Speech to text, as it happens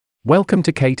Welcome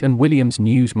to Kate and William's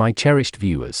news, my cherished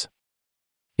viewers.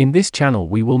 In this channel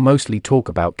we will mostly talk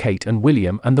about Kate and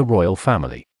William and the royal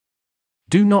family.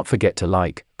 Do not forget to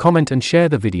like, comment and share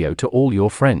the video to all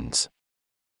your friends.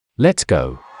 Let's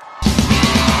go.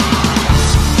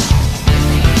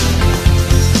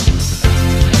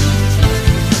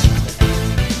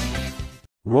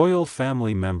 Royal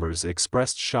family members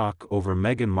expressed shock over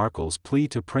Meghan Markle's plea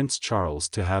to Prince Charles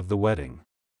to have the wedding.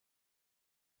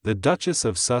 The Duchess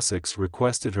of Sussex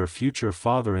requested her future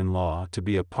father-in-law to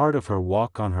be a part of her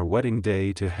walk on her wedding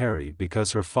day to Harry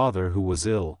because her father, who was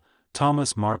ill,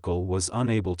 Thomas Markle, was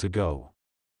unable to go.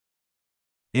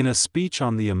 In a speech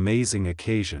on the amazing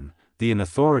occasion, the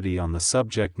authority on the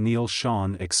subject Neil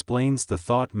Sean explains the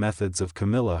thought methods of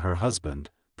Camilla, her husband,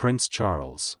 Prince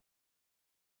Charles.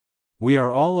 We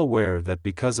are all aware that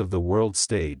because of the world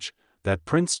stage, that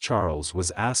Prince Charles was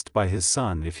asked by his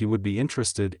son if he would be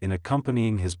interested in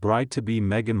accompanying his bride-to-be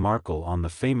Meghan Markle on the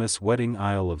famous wedding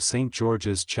aisle of St.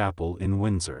 George's Chapel in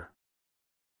Windsor.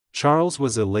 Charles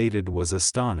was elated, was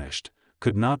astonished,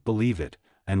 could not believe it,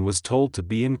 and was told to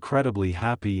be incredibly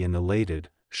happy and elated,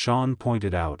 Sean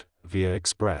pointed out, via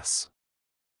Express.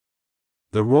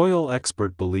 The royal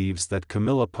expert believes that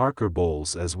Camilla Parker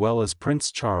Bowles as well as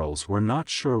Prince Charles were not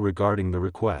sure regarding the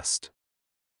request.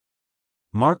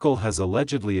 Markle has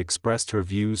allegedly expressed her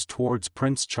views towards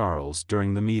Prince Charles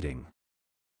during the meeting.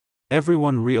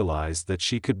 Everyone realized that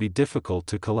she could be difficult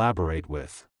to collaborate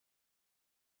with.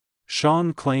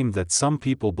 Sean claimed that some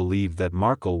people believed that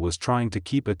Markle was trying to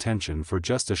keep attention for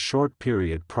just a short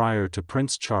period prior to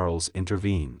Prince Charles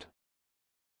intervened.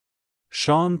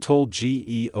 Sean told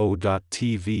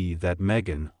GEO.TV that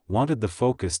Meghan wanted the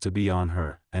focus to be on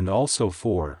her, and also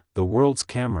for the world's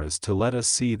cameras to let us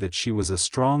see that she was a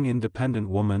strong independent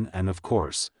woman and, of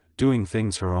course, doing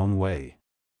things her own way.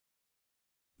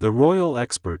 The royal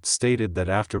expert stated that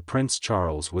after Prince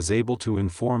Charles was able to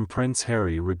inform Prince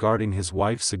Harry regarding his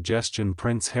wife's suggestion,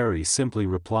 Prince Harry simply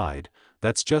replied,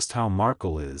 "That's just how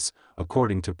Markle is,"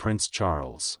 according to Prince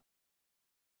Charles.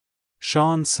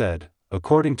 Sean said,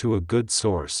 according to a good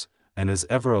source, and as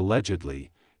ever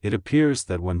allegedly, it appears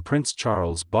that when Prince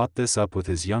Charles brought this up with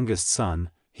his youngest son,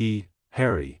 he,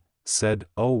 Harry, said,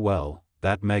 "Oh well,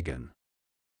 that Meghan."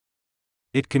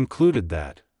 It concluded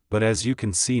that, but as you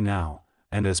can see now,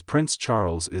 and as Prince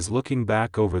Charles is looking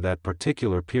back over that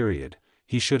particular period,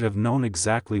 he should have known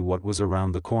exactly what was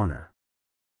around the corner.